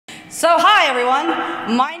So hi everyone,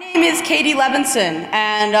 my name is Katy Levinson,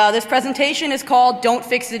 and this presentation is called Don't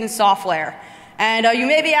Fix It in Software. And you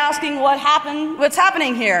may be asking what's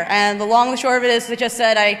happening here, and the long and short of it is, I just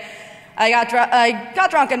said I got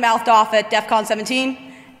drunk and mouthed off at Defcon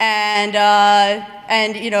 17,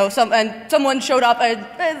 and you know, someone showed up.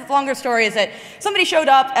 The longer story is that somebody showed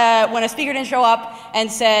up when a speaker didn't show up and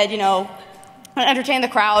said, you know, entertain the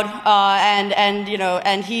crowd,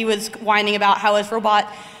 and he was whining about how his robot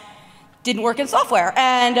didn't work in software,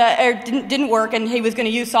 and or didn't work, and he was going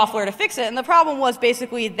to use software to fix it. And the problem was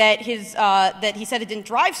basically that that he said it didn't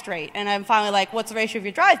drive straight. And I'm finally like, "What's the ratio of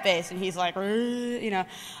your drive base?" And he's like, you know,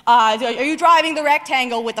 "Are you driving the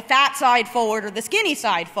rectangle with the fat side forward or the skinny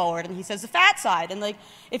side forward?" And he says the fat side. And like,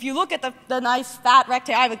 if you look at the nice fat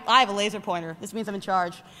rectangle, I have a laser pointer. This means I'm in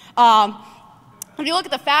charge. If you look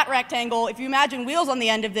at the fat rectangle, if you imagine wheels on the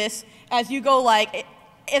end of this, as you go like.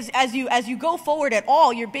 As you go forward at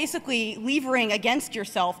all, you're basically levering against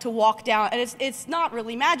yourself to walk down, and it's not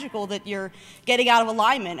really magical that you're getting out of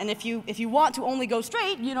alignment. And if you want to only go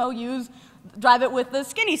straight, you know, drive it with the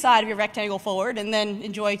skinny side of your rectangle forward, and then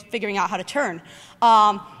enjoy figuring out how to turn.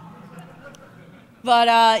 You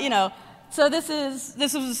know, so this was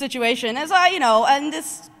the situation. And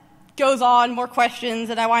this goes on, more questions,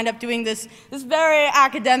 and I wind up doing this very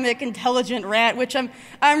academic, intelligent rant, which I'm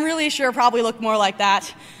really sure probably looked more like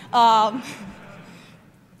that. But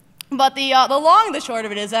the long and the short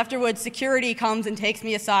of it is, afterwards, security comes and takes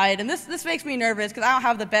me aside, and this makes me nervous because I don't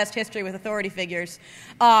have the best history with authority figures.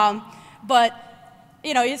 But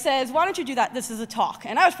you know, he says, "Why don't you do that? This is a talk."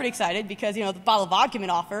 And I was pretty excited because, you know, the bottle of vodka had been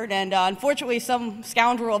offered, and unfortunately some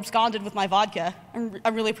scoundrel absconded with my vodka.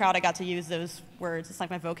 I'm really proud I got to use those words. It's like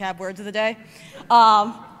my vocab words of the day.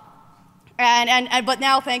 But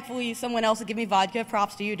now, thankfully, someone else will give me vodka.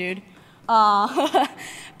 Props to you, dude.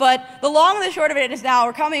 But the long and the short of it is, now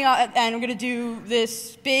we're coming up and we're going to do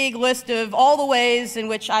this big list of all the ways in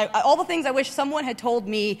which all the things I wish someone had told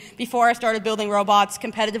me before I started building robots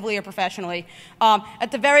competitively or professionally. At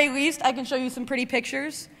the very least, I can show you some pretty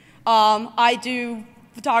pictures. I do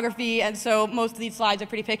photography, and so most of these slides are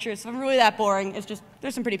pretty pictures. So if I'm really that boring, it's just,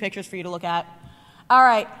 there's some pretty pictures for you to look at. All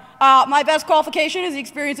right. My best qualification is the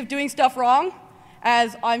experience of doing stuff wrong.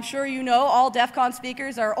 As I'm sure you know, all Defcon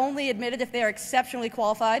speakers are only admitted if they are exceptionally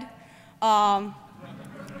qualified.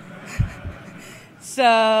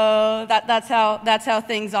 So that's how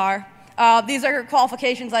things are. These are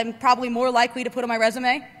qualifications I'm probably more likely to put on my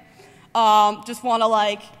resume. Just want to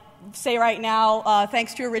like say right now,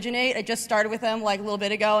 thanks to Originate, I just started with them like a little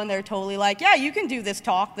bit ago, and they're totally like, yeah, you can do this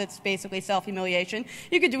talk that's basically self-humiliation.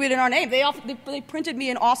 You can do it in our name. They printed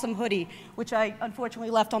me an awesome hoodie, which I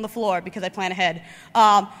unfortunately left on the floor because I plan ahead.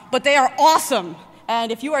 But they are awesome,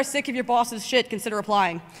 and if you are sick of your boss's shit, consider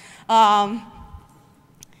applying.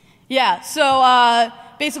 Yeah, so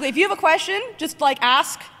basically, if you have a question, just like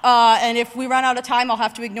ask, and if we run out of time, I'll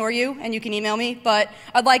have to ignore you, and you can email me. But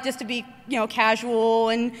I'd like this to be, you know, casual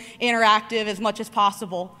and interactive as much as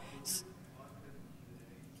possible.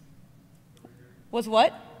 Was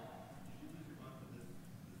what?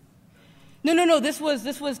 No. This was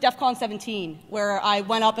Defcon 17, where I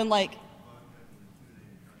went up and like.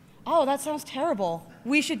 Oh, that sounds terrible.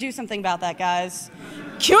 We should do something about that, guys.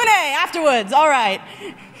 Q&A afterwards. All right.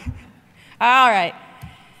 All right.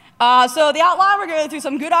 So the outline, we're going to go through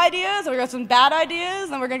some good ideas, we're going to go through some bad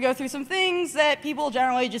ideas, and we're going to go through some things that people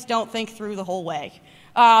generally just don't think through the whole way.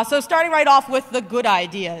 So starting right off with the good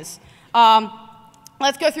ideas.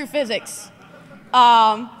 Let's go through physics.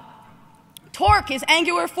 Torque is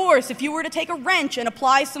angular force. If you were to take a wrench and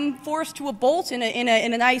apply some force to a bolt in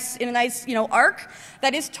a nice you know, arc,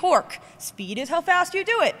 that is torque. Speed is how fast you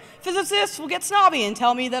do it. Physicists will get snobby and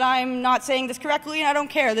tell me that I'm not saying this correctly, and I don't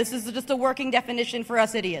care. This is just a working definition for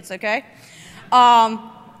us idiots, okay?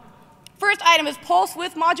 First item is pulse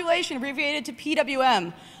width modulation, abbreviated to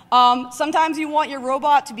PWM. Sometimes you want your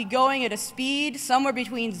robot to be going at a speed somewhere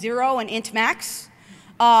between 0 and int max.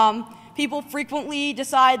 People frequently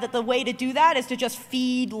decide that the way to do that is to just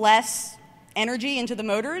feed less energy into the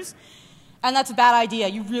motors, and that's a bad idea.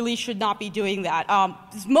 You really should not be doing that.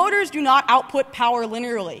 Motors do not output power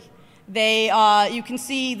linearly. You can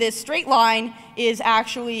see this straight line is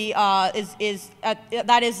actually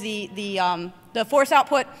that is the force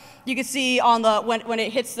output. You can see on the when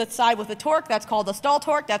it hits the side with the torque, that's called the stall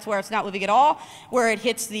torque. That's where it's not moving at all. Where it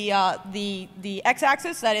hits the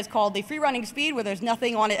x-axis, that is called the free running speed, where there's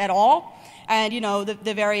nothing on it at all. And you know,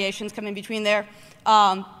 the variations come in between there.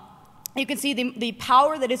 You can see the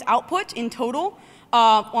power that is output in total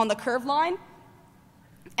on the curved line.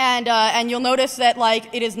 And you'll notice that like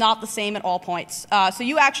it is not the same at all points. So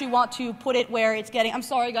you actually want to put it where it's getting, I'm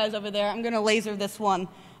sorry guys over there, I'm going to laser this one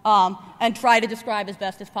and try to describe as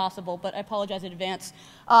best as possible, but I apologize in advance.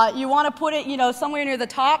 You want to put it, somewhere near the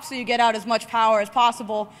top so you get out as much power as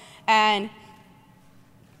possible and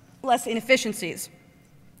less inefficiencies.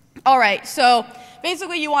 All right, so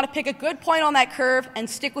basically you want to pick a good point on that curve and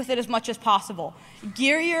stick with it as much as possible.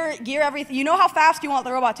 Gear everything. You know how fast you want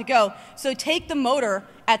the robot to go, so take the motor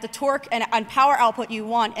at the torque and power output you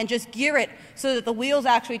want and just gear it so that the wheels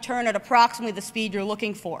actually turn at approximately the speed you're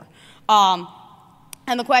looking for.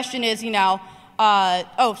 And the question is,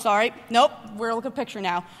 oh, sorry, nope, we're looking at a picture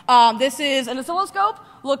now. This is an oscilloscope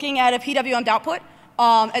looking at a PWM output.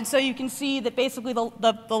 And so you can see that basically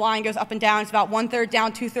the line goes up and down. It's about 1/3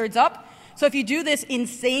 down, 2/3 up. So if you do this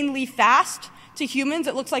insanely fast to humans,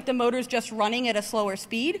 it looks like the motor's just running at a slower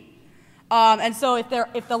speed. And so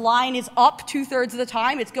if the line is up 2/3 of the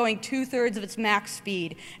time, it's going 2/3 of its max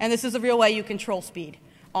speed. And this is a real way you control speed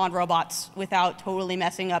on robots without totally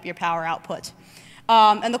messing up your power output.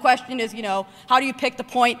 And the question is, how do you pick the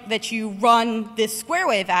point that you run this square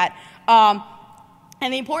wave at?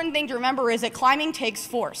 And the important thing to remember is that climbing takes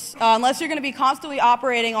force. Unless you're going to be constantly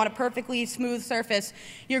operating on a perfectly smooth surface,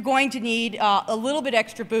 you're going to need a little bit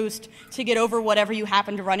extra boost to get over whatever you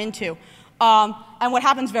happen to run into. And what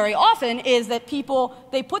happens very often is that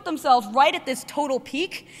they put themselves right at this total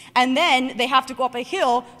peak, and then they have to go up a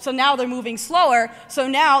hill, so now they're moving slower, so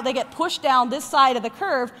now they get pushed down this side of the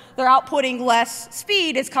curve, they're outputting less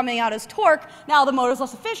speed, it's coming out as torque, now the motor's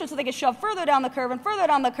less efficient, so they get shoved further down the curve and further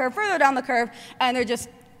down the curve, further down the curve, and they're just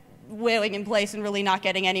wailing in place and really not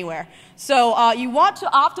getting anywhere. So you want to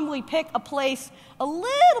optimally pick a place a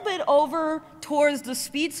little bit over towards the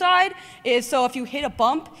speed side, so if you hit a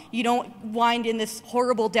bump, you don't wind in this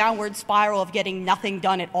horrible downward spiral of getting nothing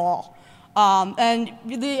done at all. And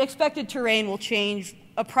the expected terrain will change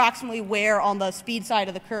approximately where on the speed side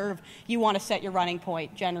of the curve you want to set your running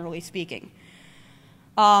point, generally speaking.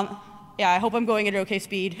 Yeah, I hope I'm going at okay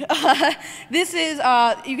speed. This is,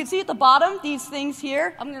 you can see at the bottom, these things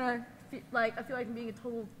here. I feel like I'm being a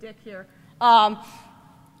total dick here.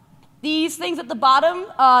 These things at the bottom,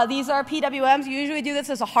 these are PWMs. You usually do this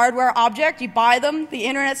as a hardware object. You buy them. The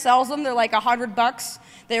internet sells them. They're like $100.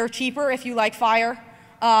 They're cheaper if you like fire.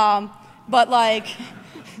 But like,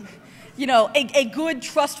 a good,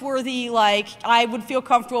 trustworthy, I would feel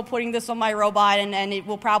comfortable putting this on my robot, and it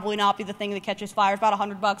will probably not be the thing that catches fire. It's about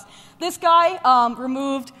 $100. This guy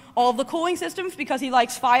removed all of the cooling systems because he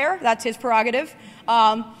likes fire. That's his prerogative.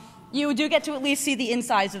 You do get to at least see the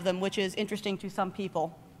insides of them, which is interesting to some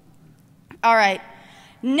people. All right,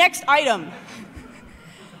 next item.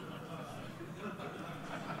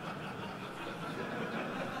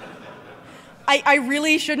 I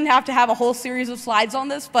really shouldn't have to have a whole series of slides on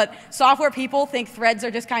this, but software people think threads are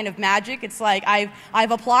just kind of magic. It's like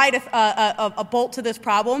I've applied a bolt to this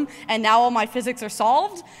problem, and now all my physics are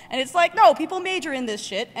solved. And it's like, no, people major in this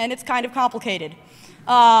shit, and it's kind of complicated.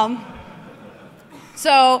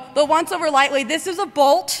 So the once over lightly, this is a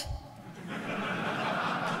bolt.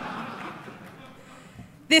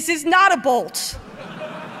 This is not a bolt.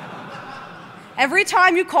 Every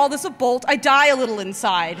time you call this a bolt, I die a little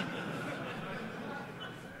inside.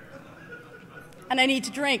 And I need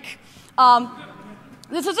to drink.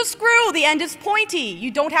 This is a screw. The end is pointy. You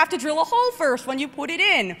don't have to drill a hole first when you put it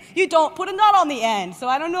in. You don't put a nut on the end. So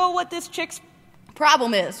I don't know what this chick's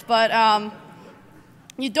problem is, but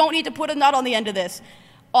you don't need to put a nut on the end of this.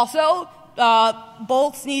 Also,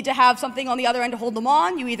 bolts need to have something on the other end to hold them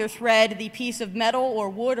on. You either thread the piece of metal or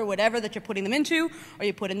wood or whatever that you're putting them into, or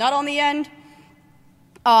you put a nut on the end.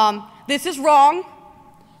 This is wrong.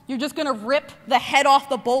 You're just going to rip the head off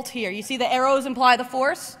the bolt here. You see the arrows imply the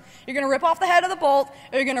force? You're going to rip off the head of the bolt,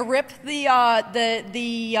 or you're going to rip the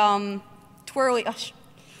twirly...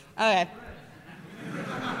 okay.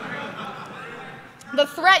 The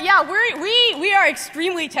thread, yeah, we are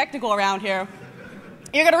extremely technical around here.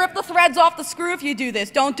 You're going to rip the threads off the screw if you do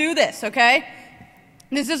this. Don't do this, okay?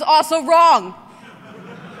 This is also wrong.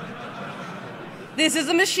 This is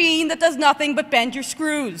a machine that does nothing but bend your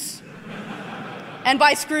screws. And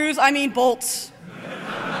by screws, I mean bolts.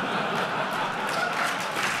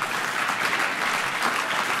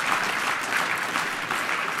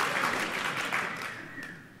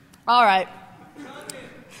 All right.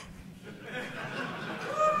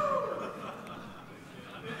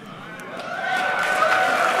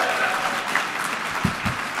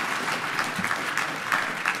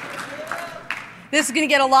 This is going to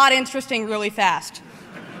get a lot interesting really fast.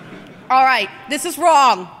 All right, this is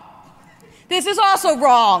wrong. This is also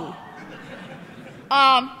wrong.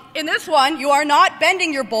 in this one, you are not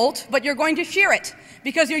bending your bolt, but you're going to shear it,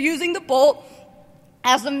 because you're using the bolt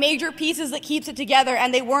as the major pieces that keeps it together,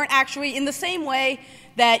 and they weren't actually in the same way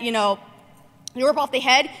that, you rip off the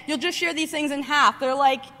head. You'll just shear these things in half. They're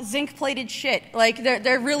like zinc-plated shit. Like,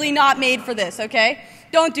 they're really not made for this, okay?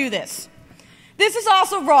 Don't do this. This is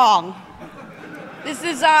also wrong. This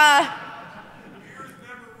is,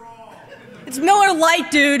 it's Miller Lite,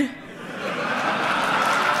 dude.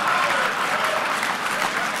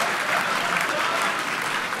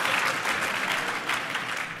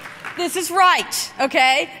 This is right,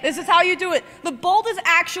 okay? This is how you do it. The bolt is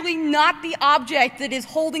actually not the object that is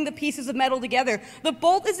holding the pieces of metal together. The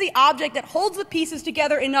bolt is the object that holds the pieces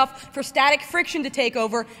together enough for static friction to take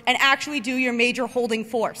over and actually do your major holding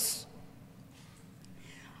force.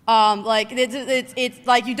 It's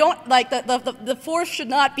like you don't, like, the force should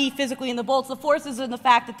not be physically in the bolts. The force is in the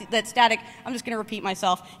fact that static, I'm just going to repeat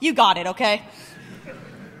myself. You got it, okay?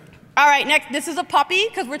 All right, next, this is a puppy,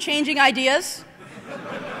 because we're changing ideas.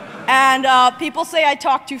 And people say I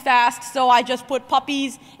talk too fast, so I just put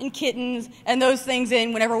puppies and kittens and those things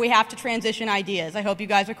in whenever we have to transition ideas. I hope you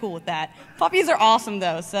guys are cool with that. Puppies are awesome,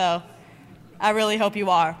 though, so I really hope you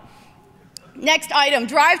are. Next item,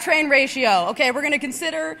 drivetrain ratio. Okay, we're going to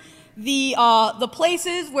consider the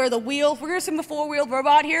places where the wheels, we're going to assume the four-wheeled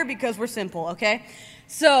robot here because we're simple, okay?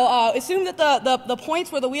 So assume that the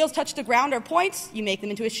points where the wheels touch the ground are points. You make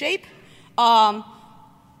them into a shape.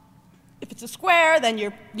 If it's a square, then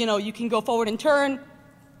you can go forward and turn.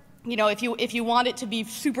 If you want it to be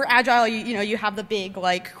super agile, you have the big,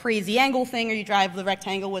 like, crazy angle thing, or you drive the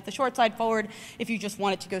rectangle with the short side forward. If you just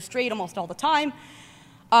want it to go straight almost all the time.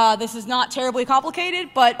 This is not terribly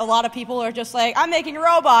complicated, but a lot of people are just like, I'm making a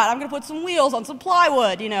robot, I'm going to put some wheels on some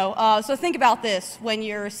plywood, So think about this when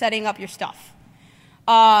you're setting up your stuff.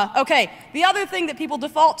 Okay, the other thing that people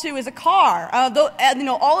default to is a car.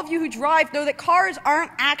 All of you who drive know that cars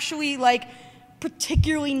aren't actually, like,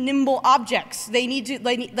 particularly nimble objects.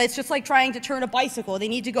 It's just like trying to turn a bicycle. They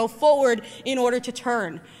need to go forward in order to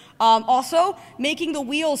turn. Also, making the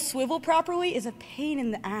wheels swivel properly is a pain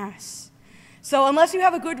in the ass. So unless you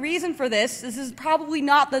have a good reason for this is probably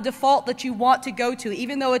not the default that you want to go to,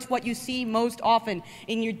 even though it's what you see most often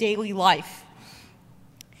in your daily life.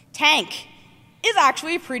 Tank is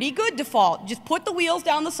actually a pretty good default. Just put the wheels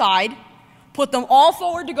down the side, put them all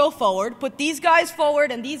forward to go forward, put these guys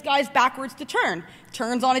forward and these guys backwards to turn.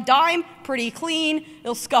 Turns on a dime, pretty clean,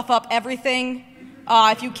 it'll scuff up everything.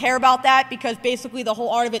 If you care about that, because basically the whole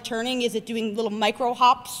art of it turning is it doing little micro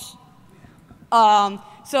hops.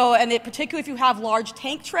 Particularly if you have large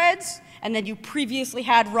tank treads, and then you previously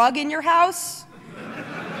had rug in your house.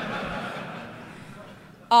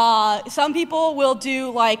 Some people will do,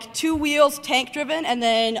 like, 2 wheels tank driven, and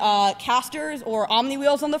then casters or omni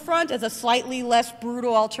wheels on the front as a slightly less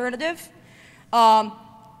brutal alternative.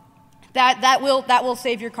 That will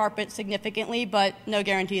save your carpet significantly, but no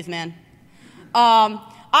guarantees, man.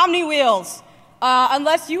 Omni wheels.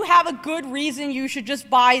 Unless you have a good reason, you should just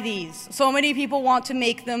buy these. So many people want to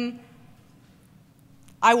make them.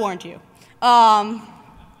 I warned you.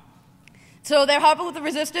 So they're helpful with the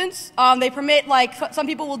resistance. They permit, like, some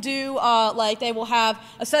people will do, they will have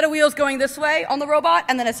a set of wheels going this way on the robot,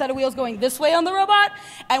 and then a set of wheels going this way on the robot.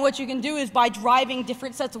 And what you can do is, by driving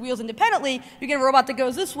different sets of wheels independently, you get a robot that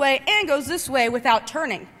goes this way and goes this way without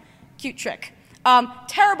turning. Cute trick.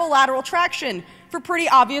 Terrible lateral traction for pretty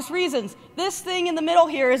obvious reasons. This thing in the middle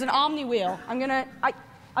here is an omni wheel.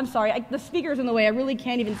 I'm sorry, the speaker's in the way. I really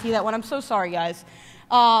can't even see that one. I'm so sorry, guys.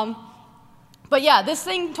 But yeah, this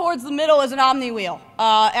thing towards the middle is an omni wheel.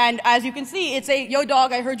 And as you can see, it's a, yo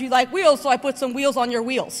dog, I heard you like wheels, so I put some wheels on your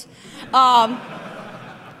wheels.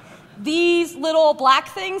 These little black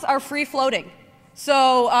things are free floating.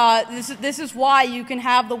 So this is why you can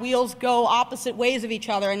have the wheels go opposite ways of each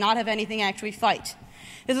other and not have anything actually fight.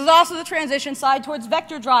 This is also the transition side towards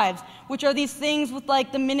vector drives, which are these things with,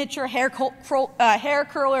 like, the miniature hair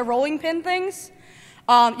curler rolling pin things.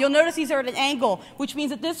 You'll notice these are at an angle, which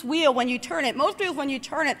means that this wheel, when you turn it, most wheels when you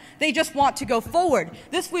turn it, they just want to go forward.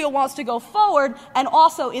 This wheel wants to go forward and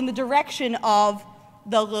also in the direction of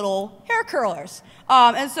the little hair curlers.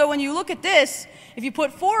 And so when you look at this, if you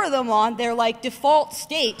put 4 of them on, their, like, default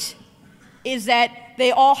state is that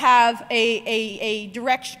they all have a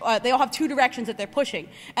direction. They all have 2 directions that they're pushing.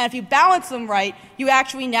 And if you balance them right, you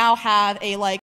actually now have a, like,